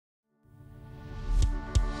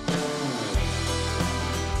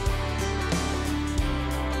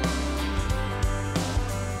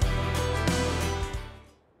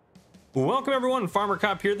Welcome everyone, Farmer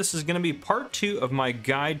Cop here. This is going to be part 2 of my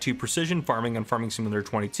guide to precision farming on Farming Simulator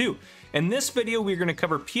 22. In this video, we're going to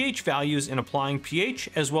cover pH values and applying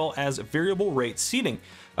pH as well as variable rate seeding.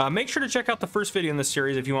 Make sure to check out the first video in this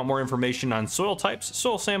series if you want more information on soil types,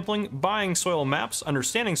 soil sampling, buying soil maps,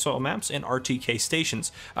 understanding soil maps, and RTK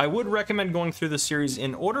stations. I would recommend going through the series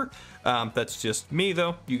in order. That's just me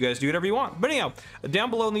though. You guys do whatever you want. But anyhow, down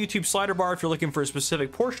below in the YouTube slider bar, if you're looking for a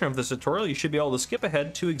specific portion of this tutorial, you should be able to skip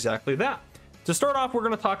ahead to exactly that. To start off, we're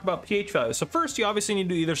going to talk about pH values. So first, you obviously need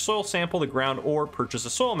to either soil sample the ground or purchase a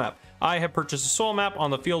soil map. I have purchased a soil map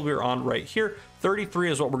on the field we're on right here.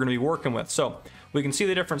 33 is what we're going to be working with. So we can see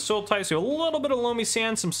the different soil types. We have a little bit of loamy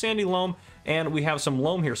sand, some sandy loam, and we have some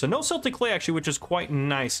loam here. So no silty clay actually, which is quite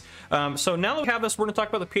nice. So now that we have this, we're going to talk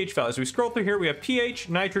about the pH values. We scroll through here, we have pH,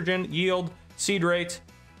 nitrogen, yield, seed rate,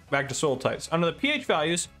 back to soil types. Under the pH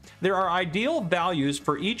values, there are ideal values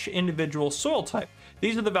for each individual soil type.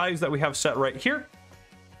 These are the values that we have set right here.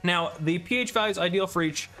 Now, the pH value is ideal for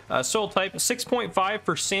each soil type. 6.5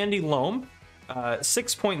 for sandy loam,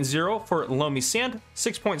 6.0 for loamy sand,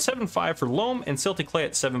 6.75 for loam, and silty clay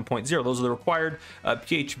at 7.0. Those are the required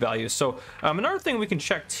pH values. So another thing we can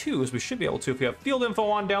check too is we should be able to, if we have field info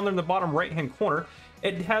on down there in the bottom right-hand corner,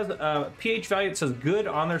 it has a pH value. It says good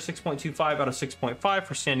on there, 6.25 out of 6.5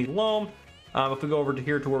 for sandy loam. If we go over to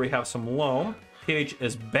here to where we have some loam, pH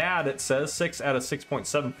is bad, it says 6 out of 6.75,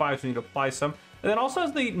 so we need to apply some. And then also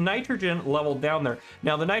has the nitrogen level down there.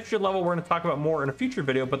 Now the nitrogen level we're going to talk about more in a future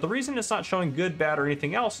video, but the reason it's not showing good, bad, or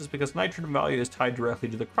anything else is because nitrogen value is tied directly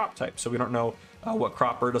to the crop type. So we don't know what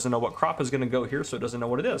crop, or it doesn't know what crop is going to go here, so it doesn't know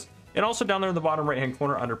what it is. And also down there in the bottom right hand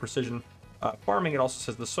corner under precision farming, it also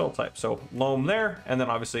says the soil type. So loam there, and then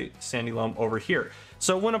obviously sandy loam over here.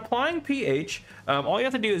 So when applying pH, all you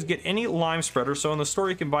have to do is get any lime spreader. So in the store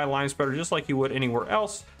you can buy lime spreader just like you would anywhere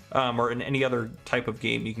else, or in any other type of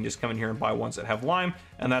game. You can just come in here and buy ones that have lime,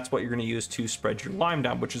 and that's what you're going to use to spread your lime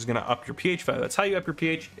down, which is going to up your pH value. That's how you up your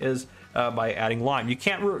pH, is by adding lime. You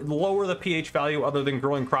can't lower the pH value other than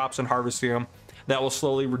growing crops and harvesting them. That will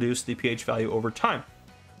slowly reduce the pH value over time.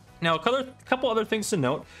 Now, a couple other things to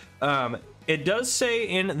note. It does say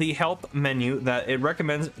in the help menu that it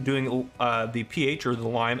recommends doing the pH or the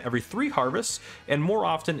lime every 3 harvests and more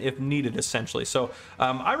often if needed, essentially. So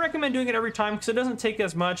I recommend doing it every time because it doesn't take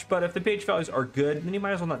as much, but if the pH values are good, then you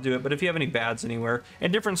might as well not do it. But if you have any bads anywhere,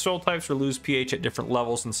 and different soil types will lose pH at different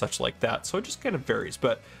levels and such like that, so it just kind of varies.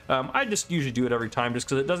 But I just usually do it every time just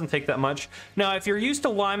because it doesn't take that much. Now, if you're used to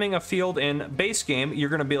liming a field in base game, you're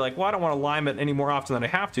going to be like, well, I don't want to lime it any more often than I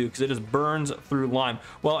have to because it just burns through lime.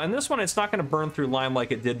 Well, in this one, it's not going to burn through lime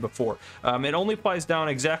like it did before. It only applies down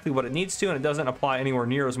exactly what it needs to, and it doesn't apply anywhere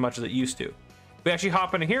near as much as it used to. We actually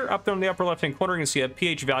hop into here, up there in the upper left hand corner, you can see a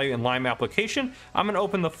pH value and lime application. I'm going to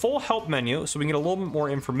open the full help menu so we can get a little bit more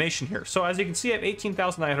information here. So as you can see, I have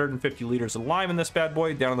 18,950 liters of lime in this bad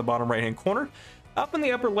boy down in the bottom right hand corner. Up in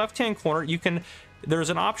the upper left hand corner, there's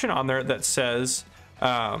an option on there that says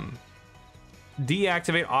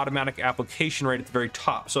deactivate automatic application rate at the very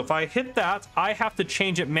top. So if I hit that, I have to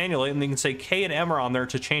change it manually, and you can say K and M are on there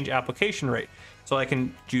to change application rate. So I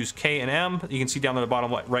can use K and M. You can see down in the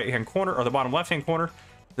bottom right hand corner, or the bottom left hand corner,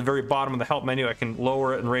 the very bottom of the help menu, I can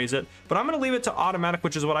lower it and raise it, but I'm going to leave it to automatic,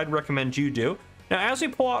 which is what I'd recommend you do. Now as we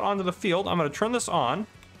pull out onto the field, I'm going to turn this on.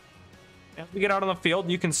 As we get out on the field,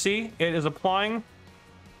 you can see it is applying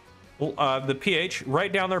the pH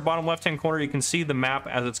right down there, bottom left hand corner. You can see the map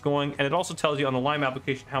as it's going, and it also tells you on the lime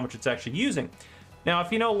application how much it's actually using. Now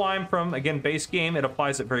if you know lime from, again, base game, it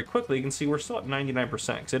applies it very quickly. You can see we're still at 99%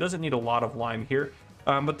 because it doesn't need a lot of lime here.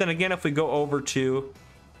 But then again, if we go over to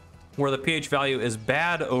where the pH value is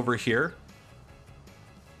bad over here,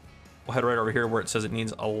 we'll head right over here where it says it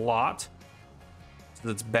needs a lot.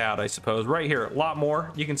 That's bad, I suppose. Right here, a lot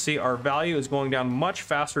more. You can see our value is going down much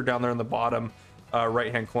faster down there in the bottom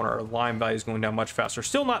right hand corner. Our lime value is going down much faster.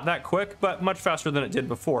 Still not that quick, but much faster than it did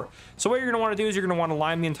before. So what you're going to want to do is you're going to want to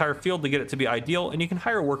lime the entire field to get it to be ideal, and you can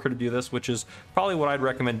hire a worker to do this, which is probably what I'd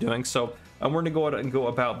recommend doing. So we're going to go ahead and go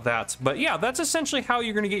about that. But yeah, that's essentially how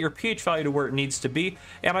you're going to get your pH value to where it needs to be.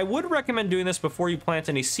 And I would recommend doing this before you plant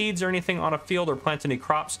any seeds or anything on a field or plant any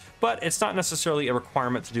crops, but it's not necessarily a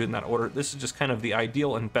requirement to do it in that order. This is just kind of the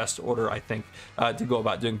ideal and best order, I think, to go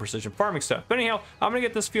about doing precision farming stuff. But anyhow, I'm going to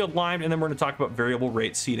get this field limed, and then we're going to talk about variable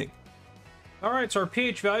rate seeding. All right, so our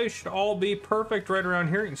pH values should all be perfect right around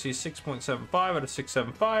here. You can see 6.75 out of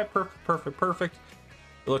 6.75. Perfect, perfect, perfect.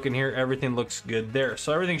 Look in here, everything looks good there.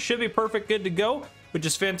 So everything should be perfect, good to go, which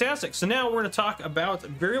is fantastic. So now we're going to talk about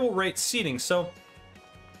variable rate seeding. So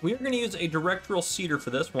we are going to use a directional seeder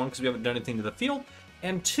for this one because we haven't done anything to the field.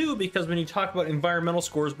 and 2, because when you talk about environmental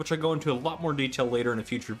scores, which I go into a lot more detail later in a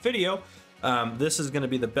future video, this is going to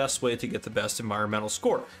be the best way to get the best environmental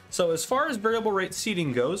score. So as far as variable rate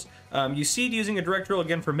seeding goes, you seed using a direct drill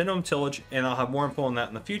again for minimum tillage, and I'll have more info on that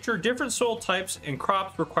in the future. Different soil types and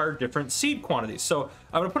crops require different seed quantities. So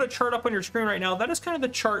I'm going to put a chart up on your screen right now. That is kind of the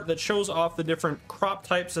chart that shows off the different crop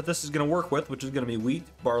types that this is going to work with, which is going to be wheat,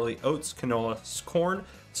 barley, oats, canola, corn,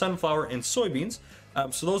 sunflower, and soybeans.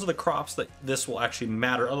 So those are the crops that this will actually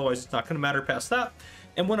matter. Otherwise, it's not going to matter past that.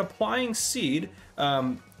 And when applying seed,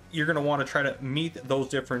 you're going to want to try to meet those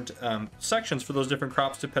different sections for those different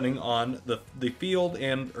crops depending on the field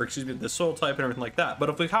or excuse me, the soil type and everything like that. But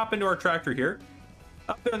if we hop into our tractor here,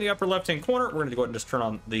 up there in the upper left hand corner, we're going to go ahead and just turn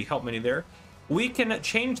on the help menu there. We can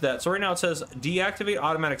change that. So right now it says deactivate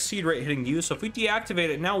automatic seed rate, hitting U. So if we deactivate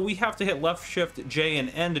it, now we have to hit left shift J and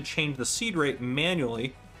N to change the seed rate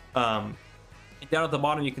manually. Down at the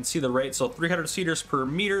bottom you can see the rate. So 300 seeders per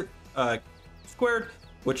meter squared,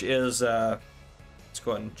 which is let's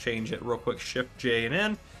go ahead and change it real quick, shift J and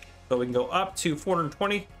N. So we can go up to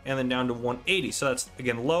 420 and then down to 180. So that's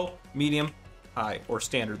again low, medium, high, or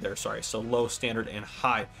standard there, sorry. So low, standard, and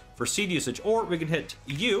high for seed usage. Or we can hit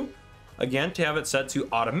U again to have it set to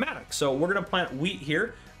automatic. So we're gonna plant wheat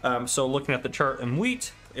here. So looking at the chart in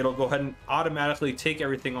wheat, it'll go ahead and automatically take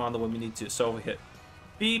everything on the way we need to. So we hit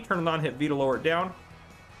B, turn it on, hit V to lower it down,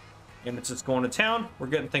 and it's just going to town. We're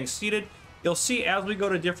getting things seeded. You'll see as we go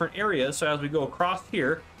to different areas, so as we go across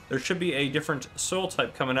here, there should be a different soil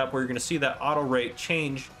type coming up where you're going to see that auto rate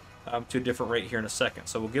change to a different rate here in a second.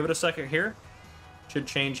 So we'll give it a second here. Should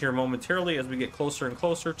change here momentarily as we get closer and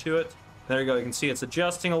closer to it. There you go. You can see it's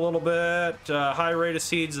adjusting a little bit. High rate of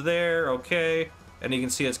seeds there. Okay. And you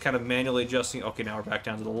can see it's kind of manually adjusting. Okay, now we're back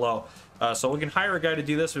down to the low. So we can hire a guy to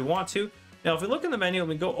do this if we want to. Now, if we look in the menu and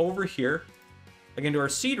we go over here, again, to our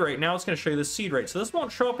seed rate, now it's going to show you the seed rate. So this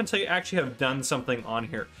won't show up until you actually have done something on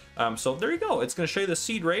here. So there you go. It's going to show you the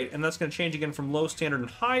seed rate, and that's going to change again from low, standard, and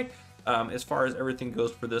high as far as everything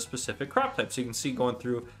goes for this specific crop type. So you can see going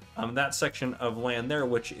through that section of land there,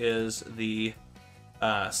 which is the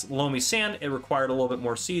loamy sand. It required a little bit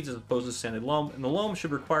more seeds as opposed to sanded loam. And the loam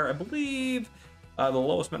should require, I believe, the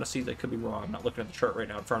lowest amount of seeds. I could be wrong. I'm not looking at the chart right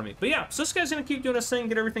now in front of me. But yeah, so this guy's going to keep doing his thing,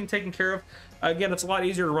 get everything taken care of. Again, it's a lot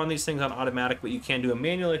easier to run these things on automatic, but you can do it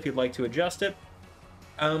manually if you'd like to adjust it.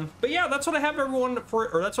 But yeah, that's what I have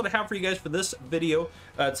that's what I have for you guys for this video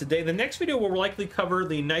today. The next video will likely cover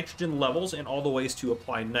the nitrogen levels and all the ways to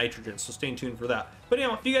apply nitrogen, so stay tuned for that. But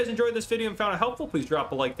if you guys enjoyed this video and found it helpful, please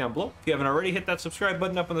drop a like down below. If you haven't already, hit that subscribe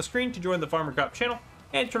button up on the screen to join the Farmer Cop channel,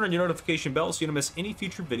 and turn on your notification bell so you don't miss any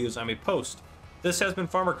future videos I may post. This has been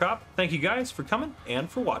Farmer Cop. Thank you guys for coming and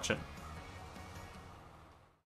for watching.